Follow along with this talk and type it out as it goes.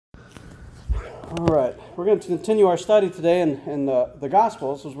All right, we're going to continue our study today in the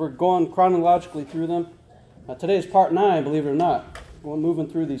Gospels as we're going chronologically through them. Today is part 9, believe it or not. We're moving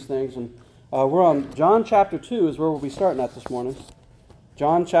through these things, and we're on John chapter 2 is where we'll be starting at this morning.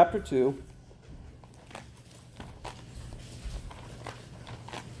 John chapter 2.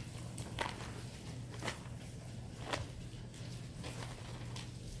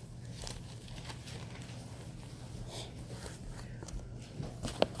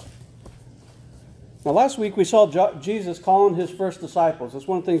 Now, last week we saw Jesus calling his first disciples. That's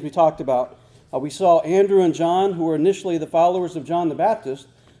one of the things we talked about. We saw Andrew and John, who were initially the followers of John the Baptist.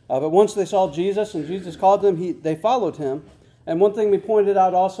 But once they saw Jesus and Jesus called them, they followed him. And one thing we pointed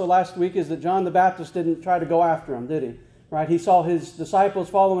out also last week is that John the Baptist didn't try to go after him, did he? Right? He saw his disciples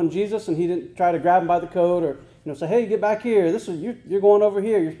following Jesus, and he didn't try to grab them by the coat or say, "Hey, get back here! You're going over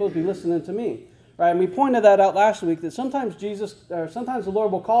here. You're supposed to be listening to me." Right? And we pointed that out last week that sometimes the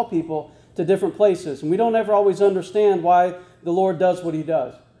Lord will call people to different places, and we don't ever always understand why the Lord does what he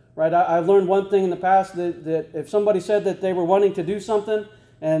does. Right? I've learned one thing in the past that if somebody said that they were wanting to do something,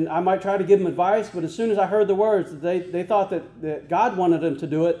 and I might try to give them advice, but as soon as I heard the words that they thought that God wanted them to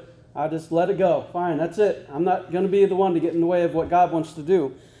do it, I just let it go. Fine, that's it. I'm not going to be the one to get in the way of what God wants to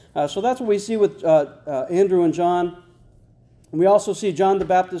do. So that's what we see with Andrew and John. And we also see John the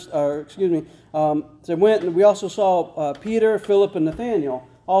Baptist, they went, and we also saw Peter, Philip, and Nathaniel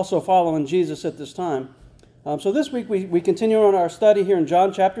also following Jesus at this time. So this week we continue on our study here in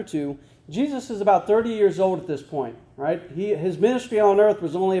John chapter 2. Jesus is about 30 years old at this point, right? His ministry on earth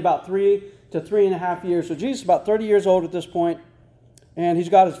was only about 3 to 3.5 years. So Jesus is about 30 years old at this point, and he's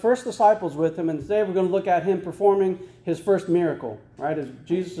got his first disciples with him, and today we're going to look at him performing his first miracle, right?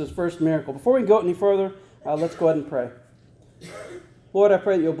 Jesus' first miracle. Before we go any further, let's go ahead and pray. Lord, I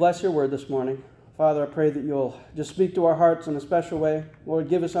pray that you'll bless your word this morning. Father, I pray that you'll just speak to our hearts in a special way. Lord,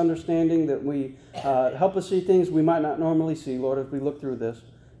 give us understanding that we help us see things we might not normally see, Lord, as we look through this.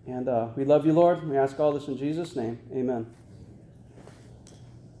 And we love you, Lord. We ask all this in Jesus' name. Amen.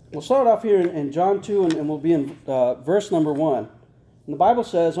 We'll start off here in John 2, and we'll be in verse number 1. And the Bible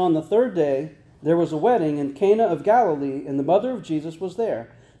says, "On the third day, there was a wedding in Cana of Galilee, and the mother of Jesus was there."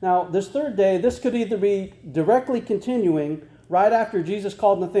 Now, this third day, this could either be directly continuing right after Jesus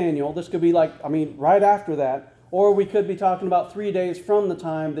called Nathaniel. This could be right after that. Or we could be talking about 3 days from the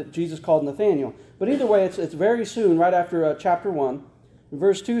time that Jesus called Nathaniel. But either way, it's very soon, right after chapter 1.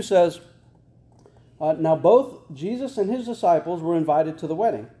 Verse 2 says, "Now both Jesus and his disciples were invited to the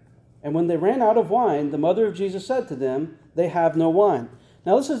wedding. And when they ran out of wine, the mother of Jesus said to them, 'They have no wine.'"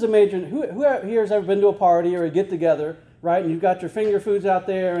 Now this is a major... Who here has ever been to a party or a get-together, right? And you've got your finger foods out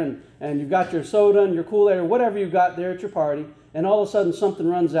there, and you've got your soda and your Kool-Aid or whatever you've got there at your party, and all of a sudden something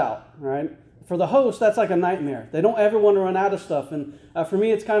runs out, right? For the host, that's like a nightmare. They don't ever want to run out of stuff. And for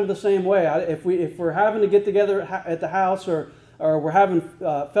me, it's kind of the same way. If we're having to get together at the house or we're having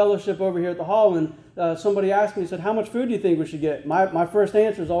fellowship over here at the hall, and somebody asked me, said, "How much food do you think we should get?" My first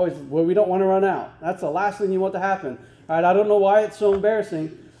answer is always, "Well, we don't want to run out." That's the last thing you want to happen. All right, I don't know why it's so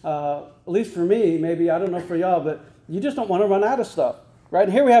embarrassing. At least for me, maybe, I don't know for y'all, but you just don't want to run out of stuff. Right,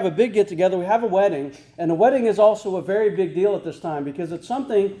 and here we have a big get-together, we have a wedding, and a wedding is also a very big deal at this time because it's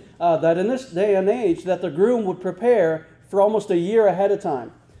something that in this day and age that the groom would prepare for almost a year ahead of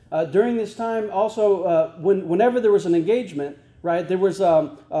time. During this time also, whenever there was an engagement, right, there was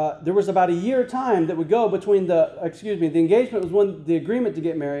about a year time that would go between the engagement was when the agreement to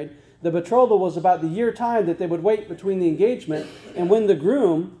get married. The betrothal was about the year time that they would wait between the engagement and when the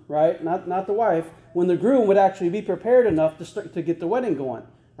groom, right, not the wife, when the groom would actually be prepared enough to get the wedding going,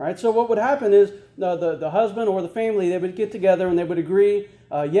 right? So what would happen is the husband or the family, they would get together and they would agree,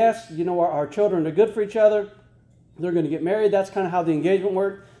 yes, our children are good for each other. They're going to get married. That's kind of how the engagement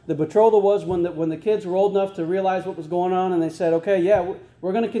worked. The betrothal was when the kids were old enough to realize what was going on, and they said, okay, yeah,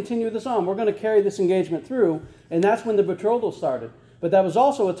 we're going to continue this on. We're going to carry this engagement through, and that's when the betrothal started. But that was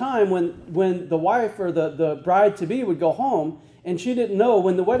also a time when the wife or the bride-to-be would go home, and she didn't know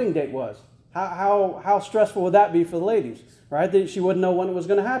when the wedding date was. How stressful would that be for the ladies, right? That she wouldn't know when it was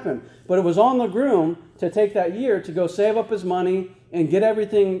going to happen. But it was on the groom to take that year to go save up his money and get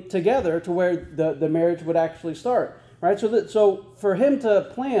everything together to where the marriage would actually start, right? So for him to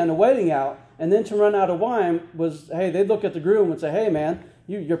plan a wedding out and then to run out of wine was, hey, they'd look at the groom and say, "Hey, man,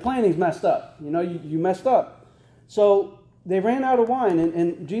 your planning's messed up. You messed up." So they ran out of wine,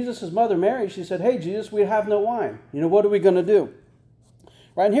 and Jesus' mother, Mary, she said, "Hey, Jesus, we have no wine. What are we going to do?"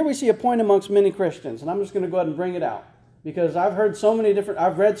 Right, and here we see a point amongst many Christians, and I'm just going to go ahead and bring it out because I've read so many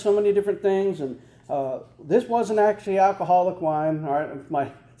different things, and this wasn't actually alcoholic wine. All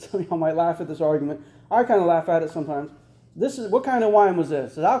right, some of y'all might laugh at this argument. I kind of laugh at it sometimes. What kind of wine was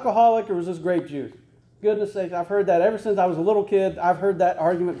this? Is it alcoholic or was this grape juice? Goodness sakes, I've heard that ever since I was a little kid. I've heard that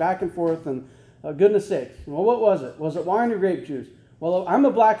argument back and forth, and goodness sakes. Well, what was it? Was it wine or grape juice? Well, I'm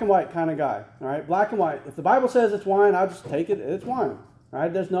a black and white kind of guy, all right? Black and white. If the Bible says it's wine, I'll just take it. It's wine, all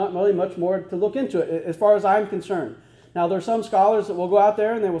right? There's not really much more to look into it as far as I'm concerned. Now, there's some scholars that will go out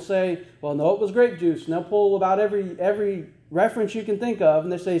there and they will say, well, no, it was grape juice. And they'll pull about every reference you can think of,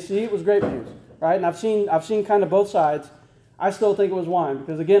 and they say, see, it was grape juice, right? And I've seen kind of both sides. I still think it was wine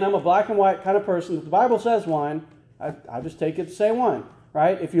because, again, I'm a black and white kind of person. If the Bible says wine, I just take it to say wine,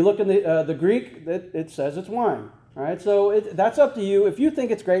 right? If you look in the Greek, it says it's wine, all right? So that's up to you. If you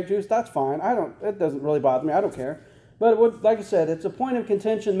think it's grape juice, that's fine. It doesn't really bother me. I don't care. But like I said, it's a point of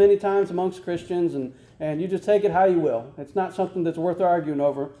contention many times amongst Christians, and you just take it how you will. It's not something that's worth arguing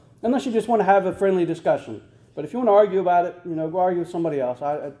over, unless you just want to have a friendly discussion. But if you want to argue about it, go argue with somebody else.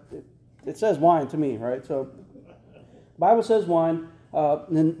 It says wine to me, right? So the Bible says wine.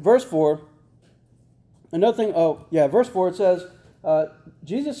 In verse 4, another thing, verse 4, it says,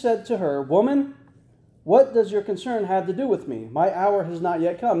 Jesus said to her, "Woman, what does your concern have to do with me? My hour has not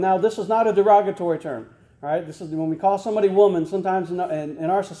yet come." Now, this is not a derogatory term. Right? This is when we call somebody woman, sometimes in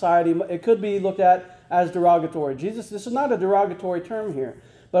our society, it could be looked at as derogatory. This is not a derogatory term here.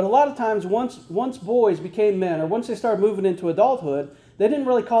 But a lot of times, once boys became men, or once they started moving into adulthood, they didn't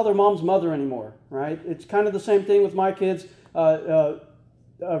really call their mom's mother anymore. Right? It's kind of the same thing with my kids.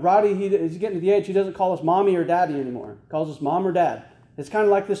 Roddy, he's getting to the age, he doesn't call us mommy or daddy anymore. He calls us mom or dad. It's kind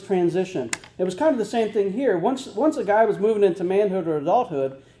of like this transition. It was kind of the same thing here. Once a guy was moving into manhood or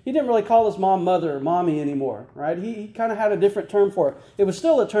adulthood, he didn't really call his mom mother or mommy anymore, right? He kind of had a different term for it. It was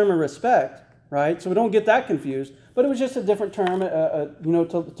still a term of respect, right? So we don't get that confused. But it was just a different term,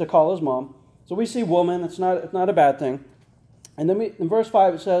 to call his mom. So we see woman. It's not a bad thing. And then in verse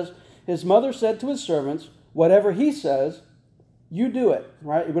 5 it says, his mother said to his servants, whatever he says, you do it,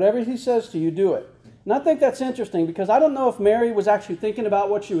 right? Whatever he says to you, do it. And I think that's interesting because I don't know if Mary was actually thinking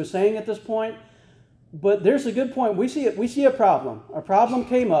about what she was saying at this point. But there's a good point. We see a problem. A problem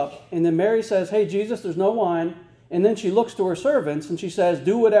came up, and then Mary says, hey, Jesus, there's no wine. And then she looks to her servants, and she says,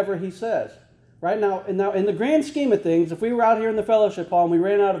 do whatever he says. Right now, in the grand scheme of things, if we were out here in the fellowship hall and we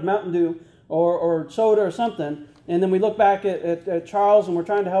ran out of Mountain Dew or soda or something, and then we look back at Charles and we're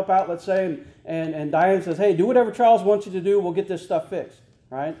trying to help out, let's say, and Diane says, hey, do whatever Charles wants you to do, we'll get this stuff fixed.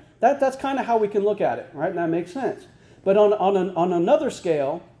 Right? That's kind of how we can look at it. Right? And that makes sense. But on another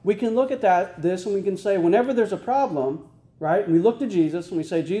scale, we can look at this and we can say, whenever there's a problem, right, and we look to Jesus and we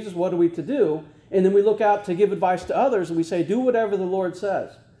say, Jesus, what are we to do? And then we look out to give advice to others and we say, do whatever the Lord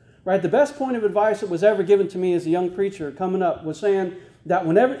says. Right? The best point of advice that was ever given to me as a young preacher coming up was saying that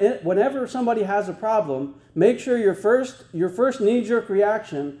whenever somebody has a problem, make sure your first knee-jerk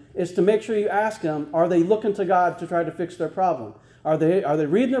reaction is to make sure you ask them, are they looking to God to try to fix their problem? Are they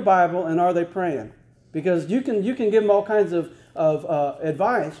reading their Bible and are they praying? Because you can give them all kinds of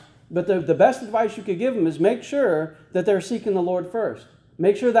advice, but the best advice you could give them is make sure that they're seeking the Lord first.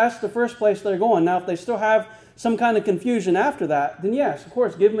 Make sure that's the first place they're going. Now, if they still have some kind of confusion after that, then yes, of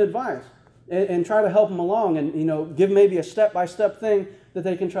course, give them advice and try to help them along and give maybe a step-by-step thing that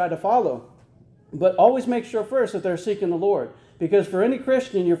they can try to follow. But always make sure first that they're seeking the Lord. Because for any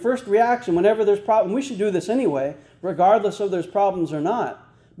Christian, your first reaction whenever there's problems, we should do this anyway, regardless of there's problems or not.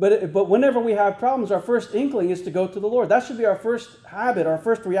 But whenever we have problems, our first inkling is to go to the Lord. That should be our first habit, our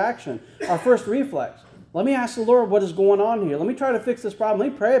first reaction, our first reflex. Let me ask the Lord what is going on here. Let me try to fix this problem.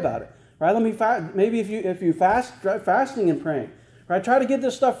 Let me pray about it. Right? Maybe if you fast, try fasting and praying. Right? Try to get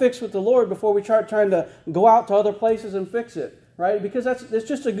this stuff fixed with the Lord before we start trying to go out to other places and fix it. Right? Because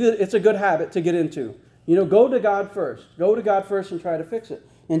it's a good habit to get into. Go to God first. Go to God first and try to fix it.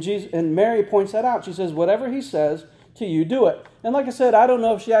 And Mary points that out. She says, whatever he says to you, do it. And like I said, I don't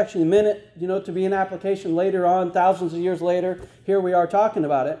know if she actually meant it, to be an application later on, thousands of years later. Here we are talking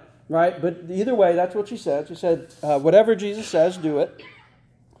about it, right? But either way, that's what she said. She said, whatever Jesus says, do it.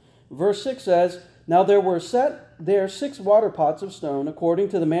 Verse 6 says, now there were set there 6 water pots of stone, according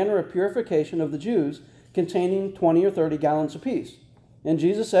to the manner of purification of the Jews, containing 20 or 30 gallons apiece. And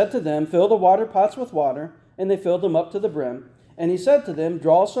Jesus said to them, fill the water pots with water, and they filled them up to the brim. And he said to them,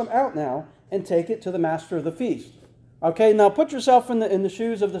 draw some out now, and take it to the master of the feast. Okay, now put yourself in the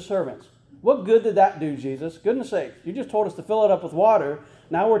shoes of the servants. What good did that do, Jesus? Goodness sake, you just told us to fill it up with water.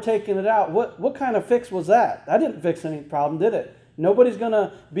 Now we're taking it out. What kind of fix was that? That didn't fix any problem, did it? Nobody's going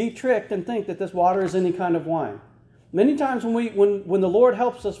to be tricked and think that this water is any kind of wine. Many times when the Lord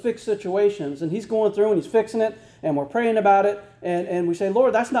helps us fix situations and he's going through and he's fixing it and we're praying about it and we say,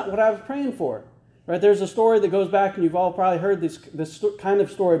 Lord, that's not what I was praying for. Right? There's a story that goes back, and you've all probably heard this kind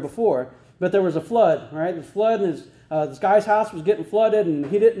of story before, but there was a flood, right? The flood, and This guy's house was getting flooded, and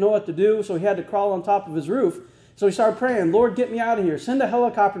he didn't know what to do, so he had to crawl on top of his roof. So he started praying, Lord, get me out of here. Send a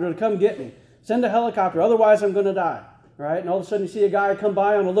helicopter to come get me. Send a helicopter, otherwise I'm going to die. Right? And all of a sudden you see a guy come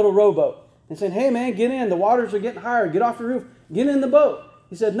by on a little rowboat and saying, hey man, get in. The waters are getting higher. Get off the roof. Get in the boat.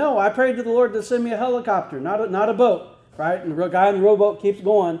 He said, no, I prayed to the Lord to send me a helicopter, not a boat. Right? And the guy in the rowboat keeps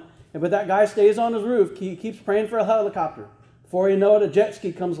going. But that guy stays on his roof. He keeps praying for a helicopter. Before you know it, a jet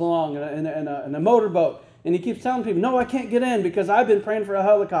ski comes along and a motorboat. And he keeps telling people, no, I can't get in because I've been praying for a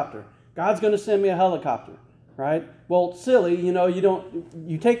helicopter. God's going to send me a helicopter. Right? Well, silly,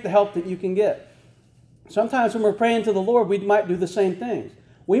 you take the help that you can get. Sometimes when we're praying to the Lord, we might do the same things.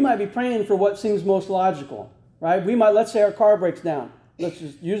 We might be praying for what seems most logical, right? Let's say our car breaks down. Let's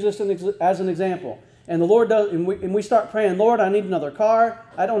just use this as an example. And the Lord does, and we start praying, Lord, I need another car.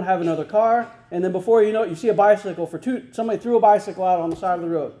 I don't have another car. And then before you know it, you see a bicycle somebody threw a bicycle out on the side of the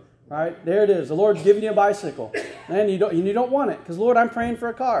road, right? There it is. The Lord's giving you a bicycle. And you don't want it because, Lord, I'm praying for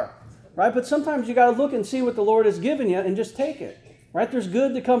a car, right? But sometimes you got to look and see what the Lord has given you and just take it. Right? There's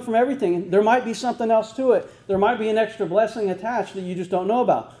good to come from everything. There might be something else to it. There might be an extra blessing attached that you just don't know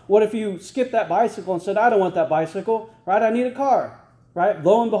about. What if you skipped that bicycle and said, I don't want that bicycle, right? I need a car, right?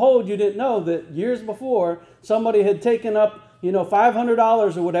 Lo and behold, you didn't know that years before somebody had taken up,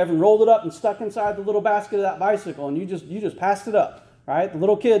 $500 or whatever and rolled it up and stuck inside the little basket of that bicycle, and you just passed it up, right? The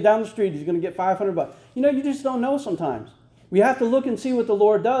little kid down the street, he's going to get $500. You just don't know sometimes. We have to look and see what the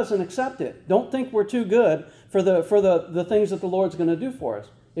Lord does and accept it. Don't think we're too good for the things that the Lord's going to do for us.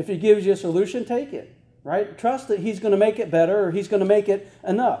 If He gives you a solution, take it. Right? Trust that He's going to make it better, or He's going to make it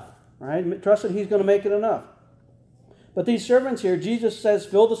enough. Right? Trust that He's going to make it enough. But these servants here, Jesus says,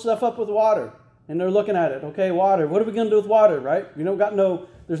 fill the stuff up with water. And they're looking at it. Okay, water. What are we going to do with water? Right?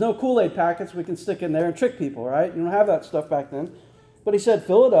 There's no Kool-Aid packets we can stick in there and trick people. Right? You don't have that stuff back then. But He said,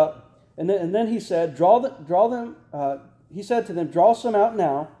 fill it up. And then He said, He said to them, draw some out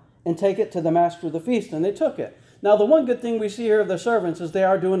now and take it to the master of the feast. And they took it. Now, the one good thing we see here of the servants is they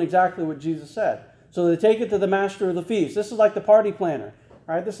are doing exactly what Jesus said. So they take it to the master of the feast. This is like the party planner.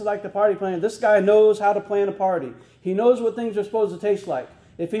 Right? This is like the party planner. This guy knows how to plan a party. He knows what things are supposed to taste like.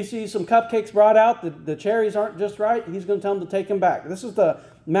 If he sees some cupcakes brought out, the cherries aren't just right, he's going to tell them to take them back. This is the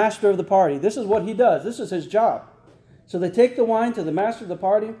master of the party. This is what he does. This is his job. So they take the wine to the master of the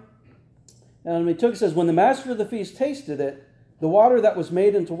party. And it says, when the master of the feast tasted it, the water that was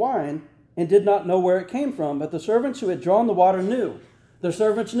made into wine, and did not know where it came from, but the servants who had drawn the water knew. The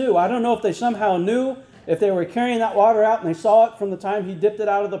servants knew. I don't know if they somehow knew, if they were carrying that water out and they saw it from the time he dipped it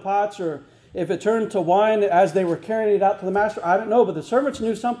out of the pots, or if it turned to wine as they were carrying it out to the master. I don't know, but the servants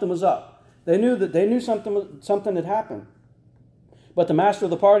knew something was up. They knew something had happened. But the master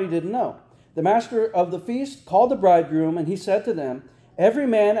of the party didn't know. The master of the feast called the bridegroom, and he said to them, every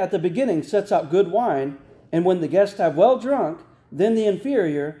man at the beginning sets out good wine, and when the guests have well drunk, then the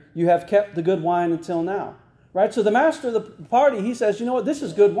inferior, you have kept the good wine until now. Right? So the master of the party, he says, you know what, this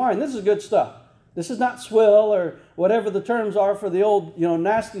is good wine. This is good stuff. This is not swill or whatever the terms are for the old,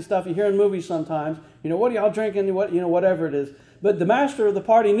 nasty stuff you hear in movies sometimes. What are y'all drinking? Whatever it is. But the master of the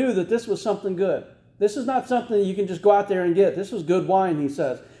party knew that this was something good. This is not something you can just go out there and get. This was good wine, he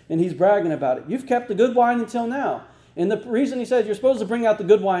says. And he's bragging about it. You've kept the good wine until now. And the reason he says you're supposed to bring out the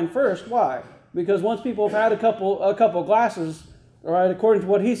good wine first, why? Because once people have had a couple glasses, all right, according to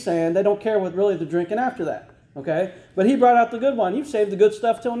what he's saying, they don't care what really they're drinking after that. Okay? But he brought out the good wine. You've saved the good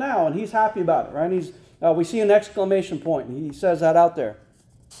stuff till now, and he's happy about it, right? We see an exclamation point. He says that out there.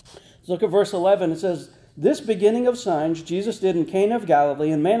 Let's look at verse 11. It says, this beginning of signs Jesus did in Cana of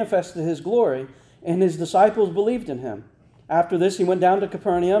Galilee and manifested His glory, and His disciples believed in Him. After this, He went down to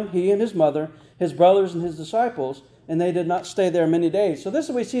Capernaum, He and His mother, His brothers and His disciples, and they did not stay there many days. So this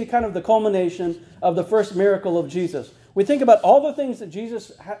is, we see kind of the culmination of the first miracle of Jesus. We think about all the things that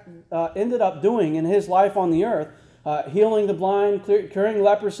Jesus ended up doing in His life on the earth, healing the blind, curing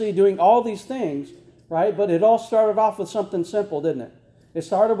leprosy, doing all these things, right? But it all started off with something simple, didn't it? It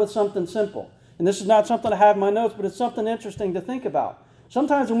started with something simple. And this is not something I have in my notes, but it's something interesting to think about.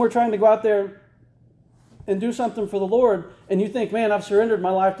 Sometimes when we're trying to go out there and do something for the Lord, and you think, man, I've surrendered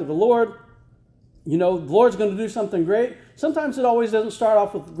my life to the Lord, the Lord's going to do something great. Sometimes it always doesn't start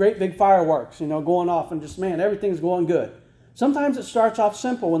off with great big fireworks, going off and just, man, everything's going good. Sometimes it starts off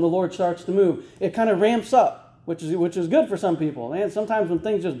simple when the Lord starts to move. It kind of ramps up, which is good for some people. Man, sometimes when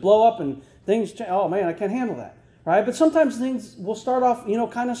things just blow up and things change, oh man, I can't handle that. Right? But sometimes things will start off,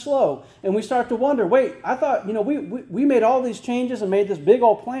 kind of slow. And we start to wonder, wait, I thought, we made all these changes and made this big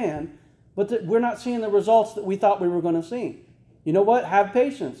old plan, but we're not seeing the results that we thought we were going to see. You know what? Have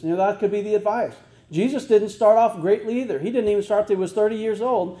patience. That could be the advice. Jesus didn't start off greatly either. He didn't even start till He was 30 years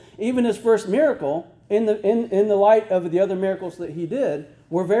old. Even His first miracle, in the light of the other miracles that he did,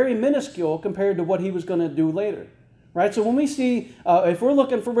 were very minuscule compared to what he was going to do later. Right? So when we see, if we're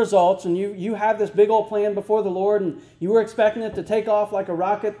looking for results and you have this big old plan before the Lord and you were expecting it to take off like a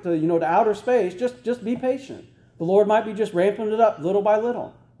rocket to outer space, just be patient. The Lord might be just ramping it up little by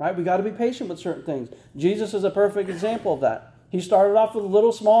little. Right? We got to be patient with certain things. Jesus is a perfect example of that. He started off with a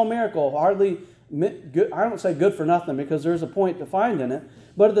little small miracle, hardly good. I don't say good for nothing because there's a point to find in it.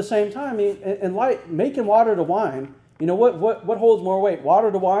 But at the same time, in light, making water to wine, what holds more weight,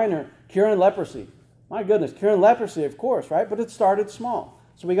 water to wine or curing leprosy? My goodness, curing leprosy, of course, right? But it started small.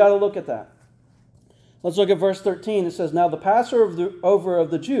 So we got to look at that. Let's look at verse 13. It says, "Now the Passover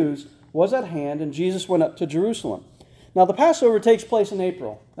of the Jews was at hand, and Jesus went up to Jerusalem." Now the Passover takes place in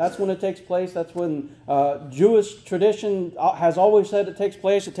April. That's when it takes place. That's when Jewish tradition has always said it takes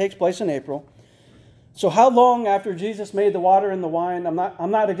place. It takes place in April. So how long after Jesus made the water and the wine?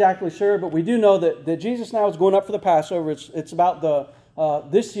 I'm not exactly sure, but we do know that Jesus now is going up for the Passover. It's about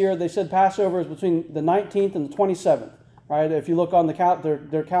this year. They said Passover is between the 19th and the 27th. Right? If you look on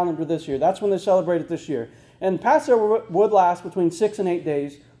their calendar this year, that's when they celebrate it this year. And Passover would last between 6 and 8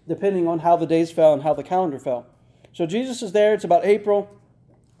 days, depending on how the days fell and how the calendar fell. So Jesus is there. It's about April.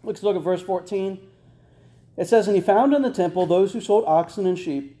 Let's look at verse 14. It says, "And he found in the temple those who sold oxen and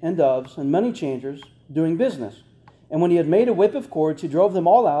sheep and doves and money changers doing business. And when he had made a whip of cords, he drove them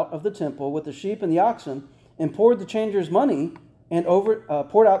all out of the temple with the sheep and the oxen, and poured out the changers' money and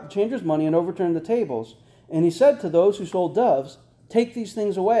overturned the tables. And he said to those who sold doves, 'Take these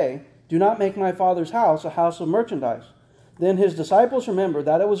things away. Do not make my Father's house a house of merchandise.' Then his disciples remembered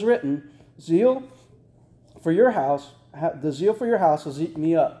that it was written, 'The zeal for your house has eaten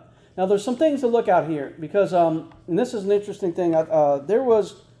me up.'" Now there's some things to look out here because, and this is an interesting thing.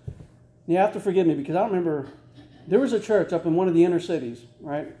 You have to forgive me because I don't remember. There was a church up in one of the inner cities,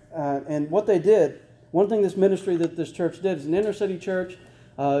 right? And what they did, one thing this ministry that this church did is an inner city church.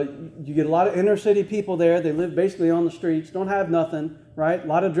 You get a lot of inner city people there. They live basically on the streets, don't have nothing, right? A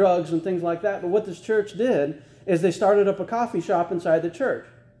lot of drugs and things like that. But what this church did is they started up a coffee shop inside the church,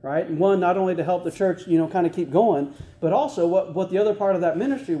 right? And one, not only to help the church, kind of keep going, but also what the other part of that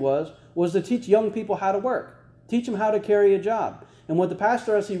ministry was to teach young people how to work, teach them how to carry a job. And what the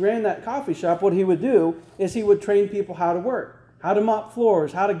pastor, as he ran that coffee shop, what he would do is he would train people how to work, how to mop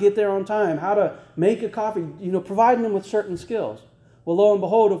floors, how to get there on time, how to make a coffee, providing them with certain skills. Well, lo and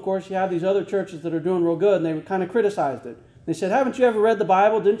behold, of course, you have these other churches that are doing real good, and they kind of criticized it. They said, "Haven't you ever read the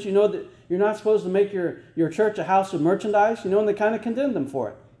Bible? Didn't you know that you're not supposed to make your church a house of merchandise?" And they kind of condemned them for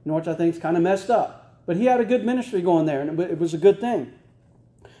it, which I think is kind of messed up. But he had a good ministry going there, and it was a good thing.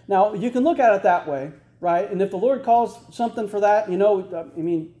 Now, you can look at it that way, right? And if the Lord calls something for that, we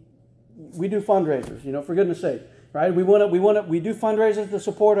do fundraisers, for goodness sake, right? We do fundraisers to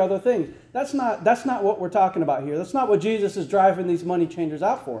support other things. That's not what we're talking about here. That's not what Jesus is driving these money changers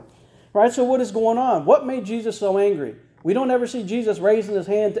out for, right? So what is going on? What made Jesus so angry? We don't ever see Jesus raising his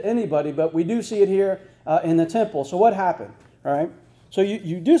hand to anybody, but we do see it here in the temple. So what happened? All right. So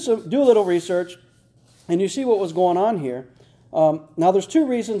you do a little research, and you see what was going on here. Now there's two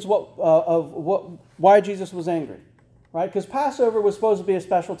reasons why Jesus was angry, right? Because Passover was supposed to be a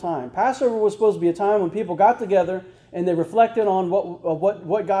special time. Passover was supposed to be a time when people got together and they reflected on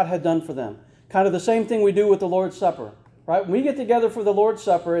what God had done for them. Kind of the same thing we do with the Lord's Supper, right? When we get together for the Lord's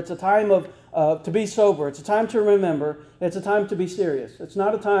Supper, it's a time to be sober. It's a time to remember. It's a time to be serious. It's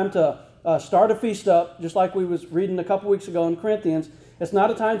not a time to start a feast up, just like we was reading a couple weeks ago in Corinthians. It's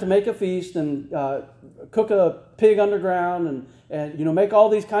not a time to make a feast and cook a pig underground and make all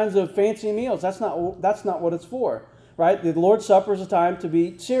these kinds of fancy meals. That's not what it's for, right? The Lord's Supper is a time to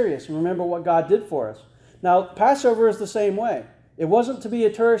be serious and remember what God did for us. Now, Passover is the same way. It wasn't to be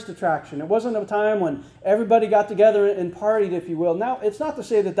a tourist attraction. It wasn't a time when everybody got together and partied, if you will. Now, it's not to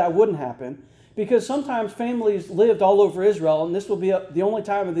say that wouldn't happen, because sometimes families lived all over Israel, and this will be the only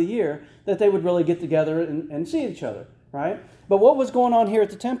time of the year that they would really get together and see each other, right? But what was going on here at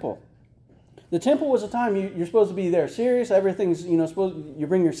the temple? The temple was a time you're supposed to be there serious. Everything's, you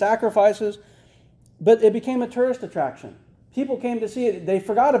bring your sacrifices. But it became a tourist attraction. People came to see it. They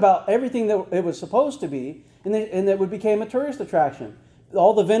forgot about everything that it was supposed to be, and it became a tourist attraction.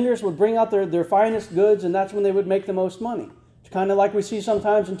 All the vendors would bring out their finest goods, and that's when they would make the most money. It's kind of like we see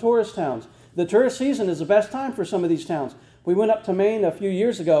sometimes in tourist towns. The tourist season is the best time for some of these towns. We went up to Maine a few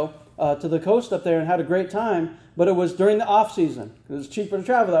years ago to the coast up there and had a great time, but it was during the off season. It was cheaper to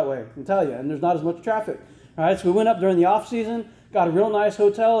travel that way, I can tell you, and there's not as much traffic. All right, so we went up during the off season, got a real nice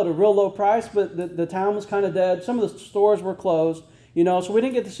hotel at a real low price, but the town was kind of dead. Some of the stores were closed, so we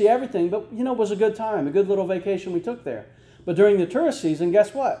didn't get to see everything, but, it was a good time, a good little vacation we took there. But during the tourist season,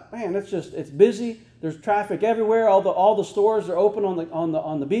 guess what? Man, it's busy. There's traffic everywhere. All the stores are open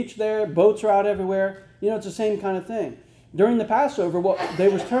on the beach there. Boats are out everywhere. It's the same kind of thing. During the Passover, they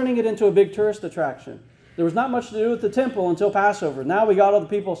was turning it into a big tourist attraction. There was not much to do with the temple until Passover. Now we got all the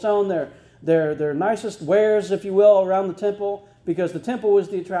people selling their nicest wares, if you will, around the temple, because the temple was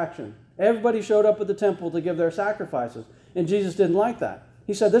the attraction. Everybody showed up at the temple to give their sacrifices. And Jesus didn't like that.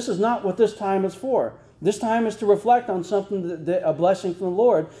 He said, this is not what this time is for. This time is to reflect on something, a blessing from the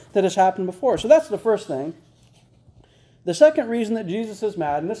Lord that has happened before. So that's the first thing. The second reason that Jesus is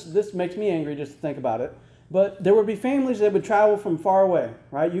mad, and this makes me angry just to think about it, but there would be families that would travel from far away,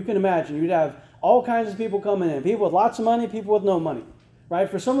 right? You can imagine. You'd have all kinds of people coming in. People with lots of money, people with no money, right?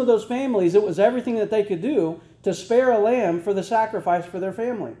 For some of those families, it was everything that they could do to spare a lamb for the sacrifice for their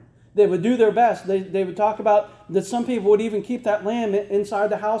family. They would do their best. They would talk about that some people would even keep that lamb inside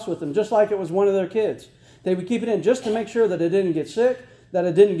the house with them, just like it was one of their kids. They would keep it in just to make sure that it didn't get sick, that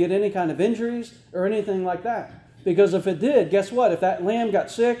it didn't get any kind of injuries or anything like that. Because if it did, guess what? If that lamb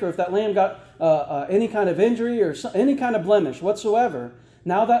got sick or if that lamb got any kind of injury or any kind of blemish whatsoever,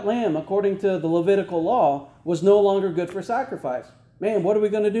 now that lamb, according to the Levitical law, was no longer good for sacrifice. Man, what are we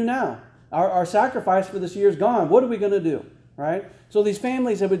going to do now? Our sacrifice for this year is gone. What are we going to do? Right? So these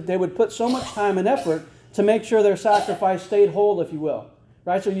families, they would put so much time and effort to make sure their sacrifice stayed whole, if you will.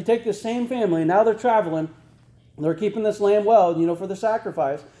 Right? So you take this same family, now they're traveling, they're keeping this lamb well, for the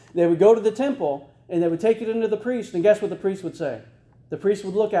sacrifice. They would go to the temple, and they would take it into the priest, and guess what the priest would say? The priest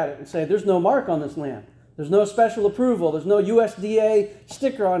would look at it and say, there's no mark on this lamb. There's no special approval. There's no USDA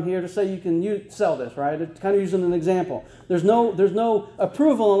sticker on here to say you can sell this, right? It's kind of using an example. There's no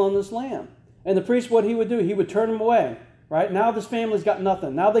approval on this lamb. And the priest, what he would do, he would turn them away, right? Now this family's got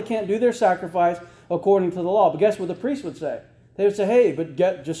nothing. Now they can't do their sacrifice according to the law. But guess what the priest would say? They would say, hey, but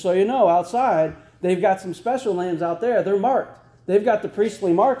just so you know, outside, they've got some special lambs out there. They're marked. They've got the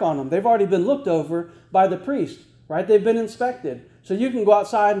priestly mark on them. They've already been looked over by the priest, right? They've been inspected. So you can go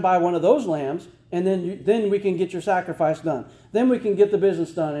outside and buy one of those lambs, and then we can get your sacrifice done. Then we can get the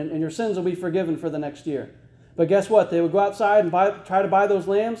business done, and your sins will be forgiven for the next year. But guess what? They would go outside and try to buy those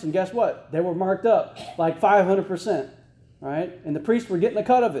lambs, and guess what? They were marked up like 500%, right? And the priests were getting a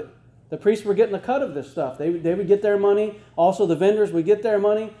cut of it. The priests were getting a cut of this stuff. They would get their money. Also, the vendors would get their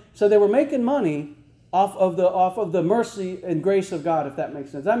money. So they were making money off of the mercy and grace of God, if that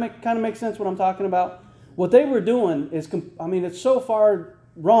makes sense. That kind of makes sense what I'm talking about? What they were doing is, it's so far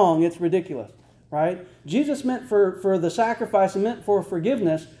wrong, it's ridiculous, right? Jesus meant for the sacrifice and meant for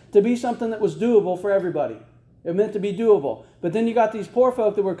forgiveness to be something that was doable for everybody. It meant to be doable. But then you got these poor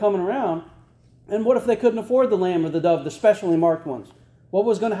folk that were coming around, and what if they couldn't afford the lamb or the dove, the specially marked ones? What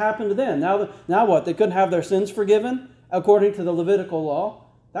was going to happen to them? Now what? They couldn't have their sins forgiven according to the Levitical law?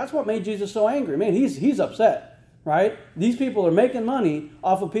 That's what made Jesus so angry. Man, he's upset, right? These people are making money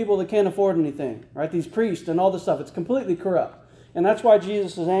off of people that can't afford anything, right? These priests and all this stuff. It's completely corrupt. And that's why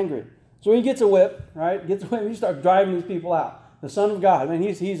Jesus is angry. So he gets a whip, right? Gets a whip, and he starts driving these people out. The Son of God. I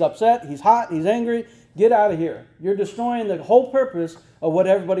mean, he's upset, he's hot, he's angry. Get out of here. You're destroying the whole purpose of what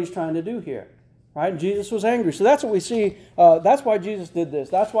everybody's trying to do here. Right? Jesus was angry. So that's what we see. That's why Jesus did this.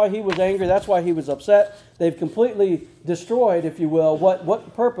 That's why he was angry. That's why he was upset. They've completely destroyed, if you will, what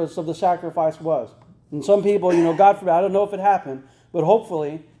the purpose of the sacrifice was. And some people, God forbid, I don't know if it happened, but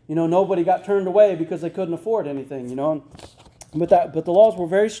hopefully, nobody got turned away because they couldn't afford anything, But the laws were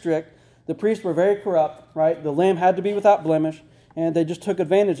very strict. The priests were very corrupt, right? The lamb had to be without blemish, and they just took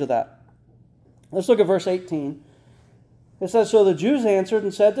advantage of that. Let's look at verse 18. It says, so the Jews answered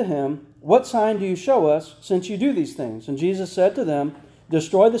and said to him, what sign do you show us since you do these things? And Jesus said to them,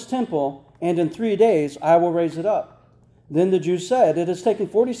 destroy this temple, and in 3 days I will raise it up. Then the Jews said, it has taken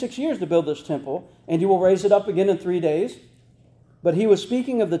 46 years to build this temple, and you will raise it up again in 3 days? But he was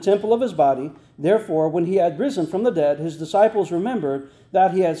speaking of the temple of his body. Therefore, when he had risen from the dead, his disciples remembered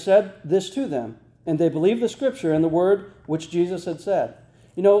that he had said this to them, and they believed the scripture and the word which Jesus had said.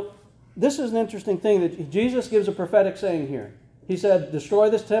 This is an interesting thing that Jesus gives a prophetic saying here. He said, destroy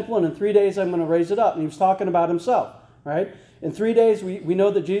this temple, and in 3 days I'm going to raise it up. And he was talking about himself, right? In 3 days, we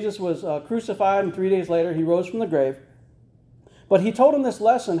know that Jesus was crucified, and 3 days later he rose from the grave. But he told him this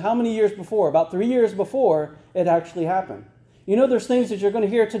lesson how many years before? About 3 years before it actually happened. There's things that you're going to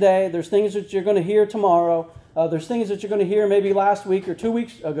hear today. There's things that you're going to hear tomorrow. There's things that you're going to hear maybe last week or 2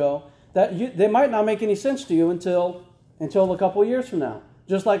 weeks ago that they might not make any sense to you until a couple of years from now.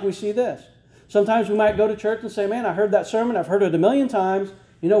 Just like we see this. Sometimes we might go to church and say, man, I heard that sermon. I've heard it a million times.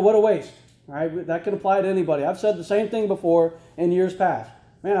 What a waste. Right? That can apply to anybody. I've said the same thing before in years past.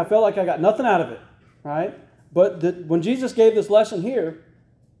 Man, I felt like I got nothing out of it. Right? But when Jesus gave this lesson here,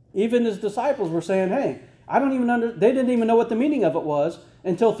 even his disciples were saying, hey, They didn't even know what the meaning of it was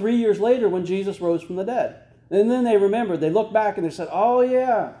until 3 years later when Jesus rose from the dead. And then they remembered. They looked back and they said, oh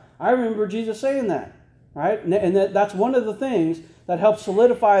yeah, I remember Jesus saying that. Right? And that's one of the things that helped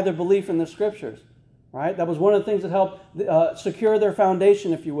solidify their belief in the Scriptures. Right? That was one of the things that helped secure their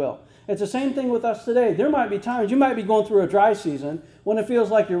foundation, if you will. It's the same thing with us today. There might be times you might be going through a dry season when it feels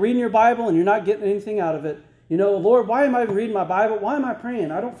like you're reading your Bible and you're not getting anything out of it. You know, Lord, why am I reading my Bible? Why am I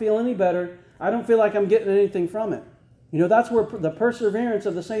praying? I don't feel any better. I don't feel like I'm getting anything from it. You know, that's where the perseverance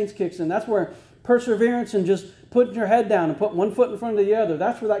of the saints kicks in. That's where perseverance and just putting your head down and put one foot in front of the other,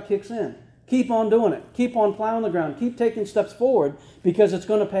 that's where that kicks in. Keep on doing it. Keep on plowing the ground. Keep taking steps forward because it's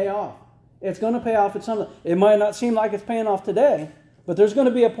going to pay off. It's going to pay off at some. It might not seem like it's paying off today, but there's going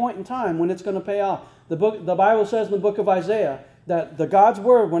to be a point in time when it's going to pay off. The Bible says in the book of Isaiah that the God's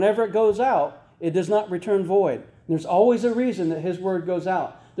word, whenever it goes out, it does not return void. There's always a reason that His word goes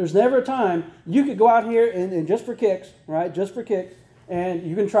out. There's never a time you could go out here and just for kicks, right? Just for kicks, and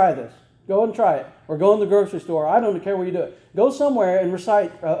you can try this. Go and try it. Or go in the grocery store. I don't care where you do it. Go somewhere and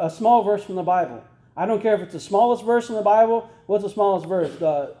recite a small verse from the Bible. I don't care if it's the smallest verse in the Bible. What's the smallest verse?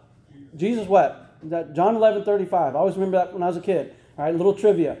 Jesus wept. John 11:35. I always remember that when I was a kid. All right, little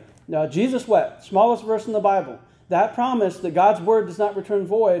trivia. Jesus wept. Smallest verse in the Bible. That promise that God's word does not return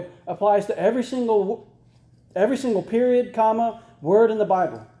void applies to every single period, comma, word in the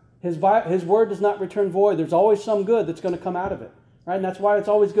Bible. His word does not return void. There's always some good that's going to come out of it. Right? And that's why it's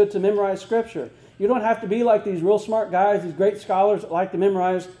always good to memorize Scripture. You don't have to be like these real smart guys, these great scholars that like to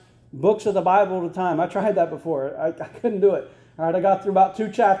memorize books of the Bible at a time. I tried that before. I couldn't do it. All right, I got through about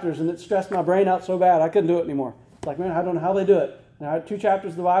 2 chapters and it stressed my brain out so bad I couldn't do it anymore. It's like, man, I don't know how they do it. And I had 2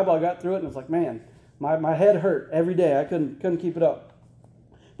 chapters of the Bible, I got through it and it's like, man, my head hurt every day. I couldn't keep it up.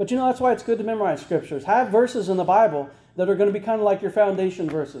 But you know, that's why it's good to memorize Scriptures. Have verses in the Bible that are going to be kind of like your foundation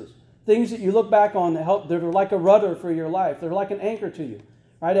verses. Things that you look back on that are like a rudder for your life. They're like an anchor to you.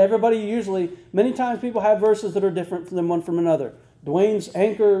 Right? Many times people have verses that are different than one from another. Dwayne's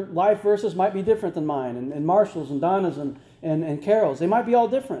anchor life verses might be different than mine, and Marshall's and Donna's and Carol's. They might be all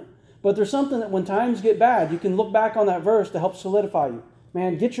different. But there's something that when times get bad, you can look back on that verse to help solidify you.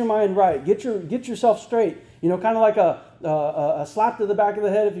 Man, get your mind right. Get yourself straight. You know, kind of like a slap to the back of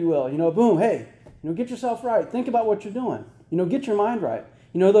the head, if you will. You know, boom, hey, get yourself right. Think about what you're doing. Get your mind right.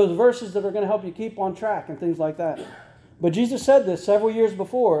 Those verses that are going to help you keep on track and things like that. But Jesus said this several years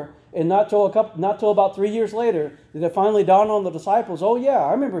before, and not till about 3 years later did it finally dawn on the disciples. Oh yeah,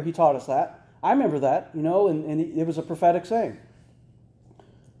 I remember He taught us that. I remember that, and it was a prophetic saying.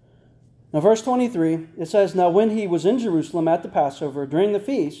 Now, verse 23, it says, "Now when He was in Jerusalem at the Passover during the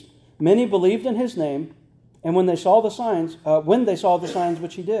feast, many believed in His name, and when they saw the signs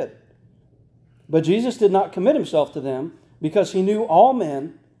which He did. But Jesus did not commit Himself to them, because He knew all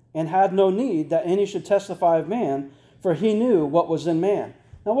men and had no need that any should testify of man, for He knew what was in man."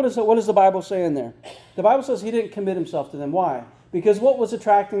 Now, what does the Bible say in there? The Bible says He didn't commit Himself to them. Why? Because what was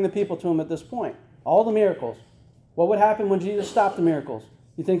attracting the people to Him at this point? All the miracles. What would happen when Jesus stopped the miracles?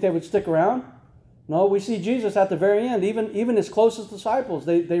 You think they would stick around? No, we see Jesus at the very end. Even His closest disciples,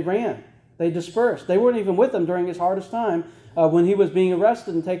 they ran. They dispersed. They weren't even with Him during His hardest time when He was being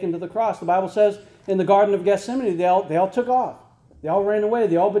arrested and taken to the cross. The Bible says in the Garden of Gethsemane, they all took off. They all ran away.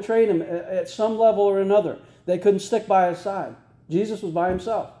 They all betrayed Him at some level or another. They couldn't stick by His side. Jesus was by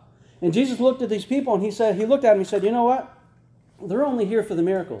Himself. And Jesus looked at these people and He looked at them and He said, you know what? They're only here for the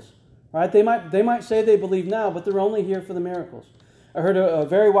miracles. Right? They might say they believe now, but they're only here for the miracles. I heard a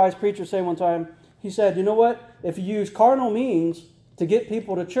very wise preacher say one time, he said, you know what? If you use carnal means to get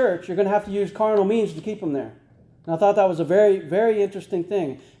people to church, you're going to have to use carnal means to keep them there. And I thought that was a very, very interesting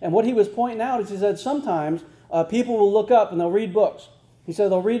thing. And what he was pointing out is he said sometimes people will look up and they'll read books. He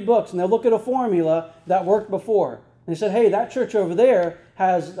said they'll read books and they'll look at a formula that worked before. And he said, hey, that church over there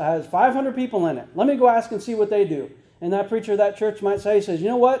has 500 people in it. Let me go ask and see what they do. And that preacher of that church might say, he says, you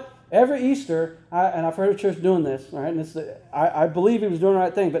know what? Every Easter, and I've heard a church doing this, right? And I believe he was doing the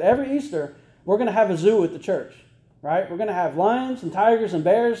right thing, but every Easter, we're going to have a zoo at the church, right? We're going to have lions and tigers and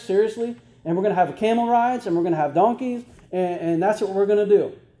bears, seriously, and we're going to have camel rides, and we're going to have donkeys, and that's what we're going to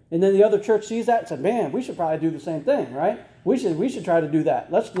do. And then the other church sees that and said, man, we should probably do the same thing, right? We should try to do that.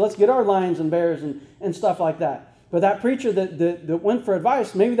 Let's get our lions and bears and stuff like that. But that preacher that went for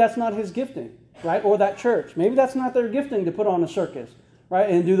advice, maybe that's not his gifting, right? Or that church, maybe that's not their gifting to put on a circus, right?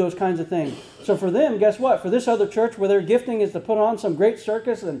 And do those kinds of things. So for them, guess what? For this other church where their gifting is to put on some great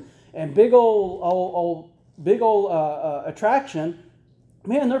circus and big old attraction,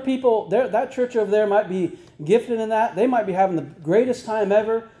 man, their people, that church over there might be gifted in that. They might be having the greatest time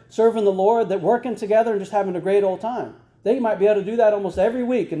ever serving the Lord, that working together and just having a great old time. They might be able to do that almost every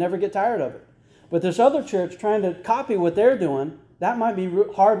week and never get tired of it. But this other church trying to copy what they're doing, that might be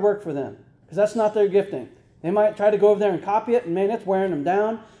hard work for them because that's not their gifting. They might try to go over there and copy it, and man, it's wearing them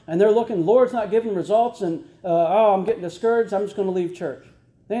down. And they're looking, Lord's not giving results, and I'm getting discouraged. I'm just going to leave church.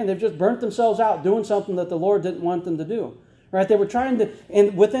 Man, they've just burnt themselves out doing something that the Lord didn't want them to do. Right? They were trying to,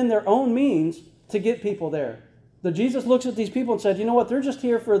 and within their own means, to get people there. But Jesus looks at these people and said, you know what? They're just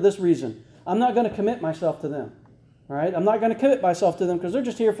here for this reason. I'm not going to commit myself to them. Right? I'm not going to commit myself to them because they're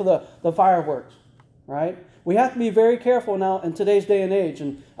just here for the fireworks. Right? We have to be very careful now in today's day and age,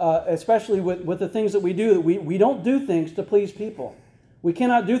 and especially with the things that we do. We don't do things to please people. We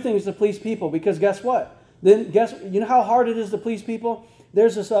cannot do things to please people because guess what? You know how hard it is to please people?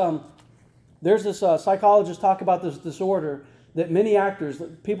 There's this psychologist talk about this disorder that many actors,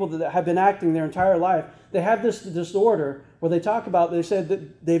 people that have been acting their entire life, they have this disorder where they talk about, they said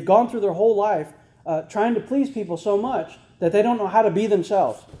that they've gone through their whole life trying to please people so much that they don't know how to be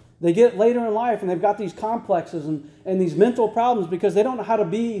themselves. They get later in life and they've got these complexes and these mental problems because they don't know how to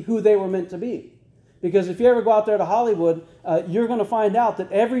be who they were meant to be. Because if you ever go out there to Hollywood, you're going to find out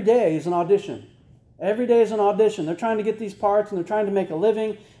that every day is an audition. Every day is an audition. They're trying to get these parts and they're trying to make a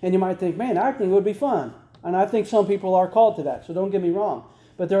living. And you might think, man, acting would be fun. And I think some people are called to that, so don't get me wrong.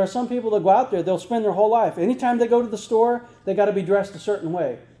 But there are some people that go out there, they'll spend their whole life. Anytime they go to the store, they got to be dressed a certain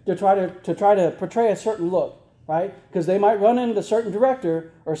way to try to portray a certain look. Right? Because they might run into a certain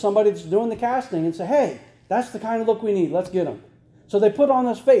director or somebody that's doing the casting and say, hey, that's the kind of look we need. Let's get them. So they put on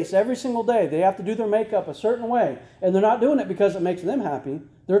this face every single day. They have to do their makeup a certain way. And they're not doing it because it makes them happy.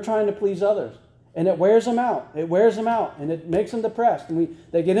 They're trying to please others. And it wears them out. It wears them out. And it makes them depressed. And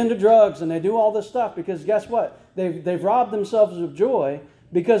they get into drugs and they do all this stuff because guess what? They've robbed themselves of joy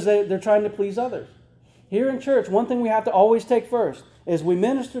because they're trying to please others. Here in church, one thing we have to always take first is we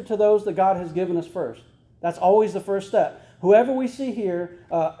minister to those that God has given us first. That's always the first step. Whoever we see here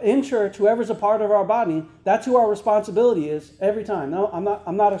in church, whoever's a part of our body, that's who our responsibility is every time. No,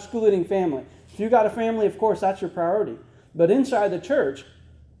 I'm not excluding family. If you got a family, of course, that's your priority. But inside the church,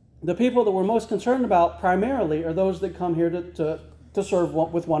 the people that we're most concerned about primarily are those that come here to serve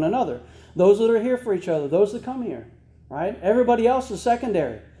with one another. Those that are here for each other, those that come here. Right? Everybody else is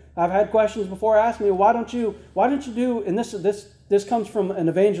secondary. I've had questions before asking me, why don't you do, and this comes from an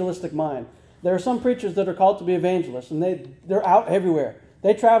evangelistic mind. There are some preachers that are called to be evangelists, and they're out everywhere.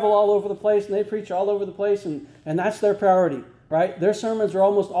 They travel all over the place, and they preach all over the place, and that's their priority, right? Their sermons are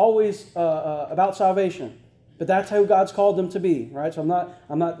almost always about salvation, but that's who God's called them to be, right? So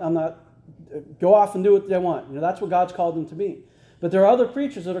I'm not go off and do what they want. You know, that's what God's called them to be. But there are other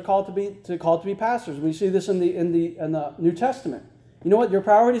preachers that are called to be pastors. We see this in the New Testament. You know what? Your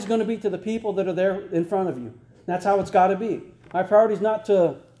priority is going to be to the people that are there in front of you. That's how it's got to be. My priority is not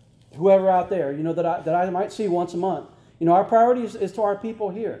to whoever out there, you know, that I might see once a month. You know, our priority is to our people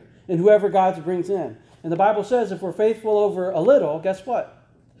here and whoever God brings in. And the Bible says if we're faithful over a little, guess what?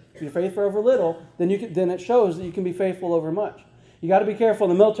 If you're faithful over little, then it shows that you can be faithful over much. You got to be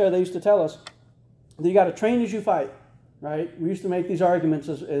careful. In the military, they used to tell us that you got to train as you fight, right? We used to make these arguments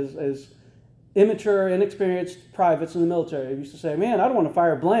as immature, inexperienced privates in the military. We used to say, man, I don't want to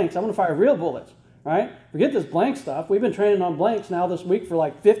fire blanks. I want to fire real bullets. Right? Forget this blank stuff. We've been training on blanks now this week for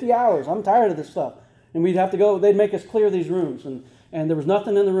like 50 hours. I'm tired of this stuff. And we'd have to go, they'd make us clear these rooms. And there was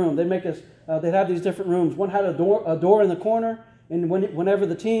nothing in the room. They'd make us, they'd have these different rooms. One had a door in the corner. And whenever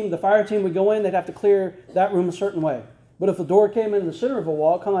the fire team would go in, they'd have to clear that room a certain way. But if the door came in the center of a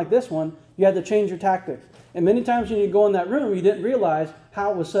wall, kind of like this one, you had to change your tactics. And many times when you go in that room, you didn't realize how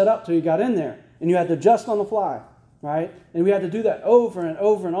it was set up till you got in there. And you had to adjust on the fly. Right? And we had to do that over and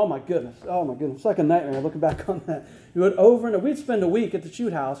over and oh my goodness. It's like a nightmare looking back on that. We would over and over. We'd spend a week at the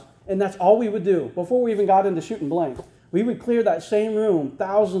shoot house and that's all we would do before we even got into shooting blanks. We would clear that same room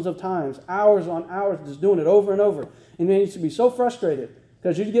thousands of times, hours on hours, just doing it over and over. And you used to be so frustrated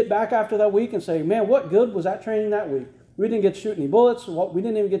because you'd get back after that week and say, man, what good was that training that week? We didn't get to shoot any bullets. We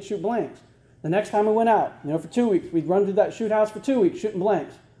didn't even get to shoot blanks. The next time we went out, for 2 weeks, we'd run through that shoot house for 2 weeks shooting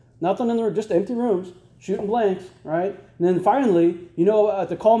blanks. Nothing in there, just empty rooms. Shooting blanks, right? And then finally, at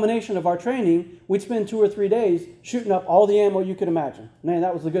the culmination of our training, we'd spend 2 or 3 days shooting up all the ammo you could imagine. Man,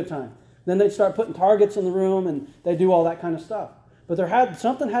 that was a good time. Then they'd start putting targets in the room and they'd do all that kind of stuff. But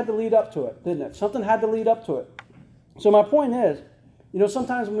something had to lead up to it, didn't it? Something had to lead up to it. So my point is,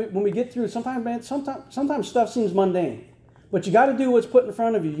 sometimes when we get through, sometimes stuff seems mundane. But you got to do what's put in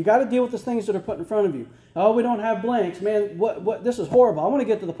front of you. You got to deal with the things that are put in front of you. Oh, we don't have blanks. Man, what? This is horrible. I want to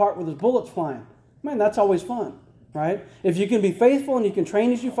get to the part where there's bullets flying. Man, that's always fun, right? If you can be faithful and you can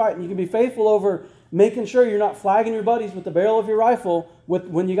train as you fight and you can be faithful over making sure you're not flagging your buddies with the barrel of your rifle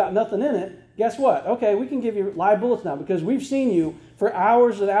when you got nothing in it, guess what? Okay, we can give you live bullets now because we've seen you for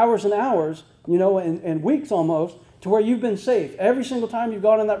hours and hours and hours and weeks almost, to where you've been safe. Every single time you've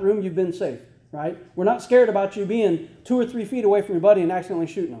gone in that room, you've been safe, right? We're not scared about you being 2 or 3 feet away from your buddy and accidentally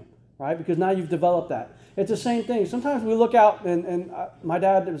shooting him, right? Because now you've developed that. It's the same thing. Sometimes we look out, and my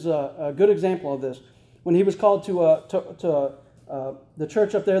dad was a good example of this. When he was called to the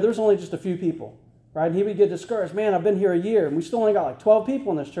church up there was only just a few people, right? And he would get discouraged. Man, I've been here a year, and we still only got like 12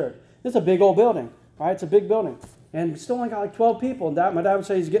 people in this church. It's a big old building, right? It's a big building. And we still only got like 12 people. And my dad would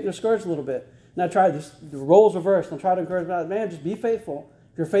say he's getting discouraged a little bit. And I tried this, the roles reversed, and I tried to encourage him, man, just be faithful.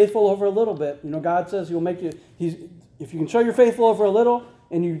 If you're faithful over a little bit, God says he'll make you, if you can show you're faithful over a little,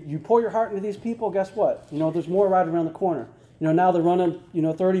 and you pour your heart into these people, guess what? There's more right around the corner. Now they're running,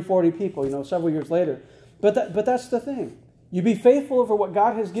 30, 40 people, several years later. But that's the thing. You be faithful over what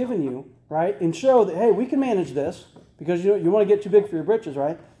God has given you, right? And show that, hey, we can manage this, because you want to get too big for your britches,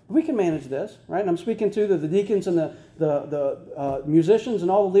 right? We can manage this, right? And I'm speaking to the deacons and the musicians and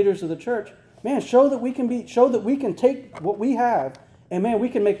all the leaders of the church. Man, show that we can take what we have, and man, we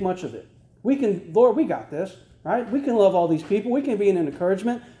can make much of it. Lord, we got this, right? We can love all these people. We can be an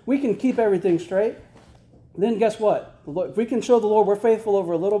encouragement. We can keep everything straight. Then guess what? If we can show the Lord we're faithful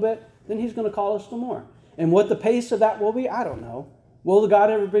over a little bit, then He's going to call us to more. And what the pace of that will be, I don't know. Will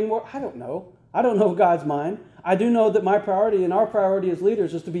God ever bring more? I don't know. I don't know God's mind. I do know that my priority and our priority as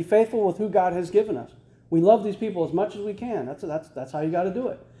leaders is to be faithful with who God has given us. We love these people as much as we can. That's how you got to do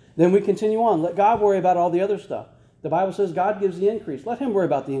it. Then we continue on. Let God worry about all the other stuff. The Bible says God gives the increase. Let Him worry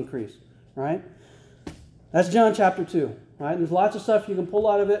about the increase, right? That's John chapter 2, right? There's lots of stuff you can pull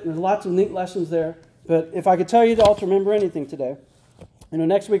out of it, and there's lots of neat lessons there. But if I could tell you all to remember anything today,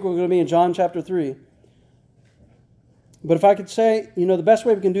 next week we're going to be in John chapter 3. But if I could say, the best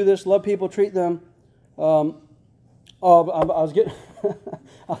way we can do this, love people, treat them. I was getting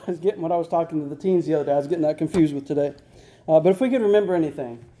when I was talking to the teens the other day, I was getting that confused with today. But if we could remember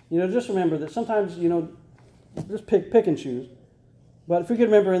anything, just remember that sometimes, just pick and choose. But if we could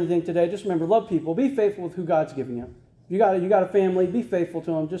remember anything today, just remember, love people. Be faithful with who God's given you. You got a family, be faithful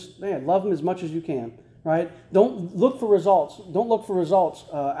to them. Just, love them as much as you can, right? Don't look for results. Don't look for results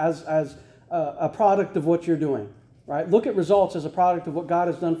as a product of what you're doing, right? Look at results as a product of what God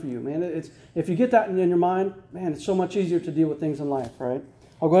has done for you, man. If you get that in your mind, man, it's so much easier to deal with things in life, right?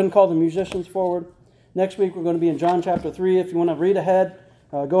 I'll go ahead and call the musicians forward. Next week, we're going to be in John chapter 3. If you want to read ahead,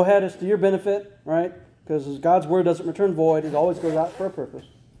 go ahead. It's to your benefit, right? Because God's word doesn't return void. It always goes out for a purpose.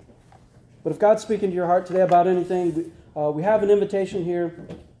 But if God's speaking to your heart today about anything, we have an invitation here.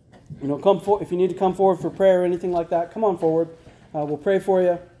 If you need to come forward for prayer or anything like that, come on forward. We'll pray for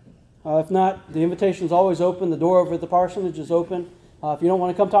you. If not, the invitation is always open. The door over at the parsonage is open. If you don't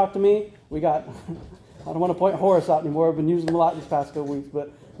want to come talk to me, I don't want to point Horace out anymore. I've been using him a lot these past couple weeks.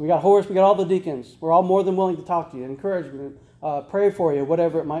 But we got Horace, we got all the deacons. We're all more than willing to talk to you, encourage you, pray for you,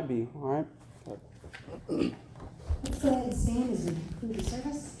 whatever it might be. All right? Let's go ahead and stand as we conclude the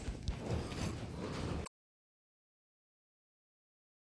service.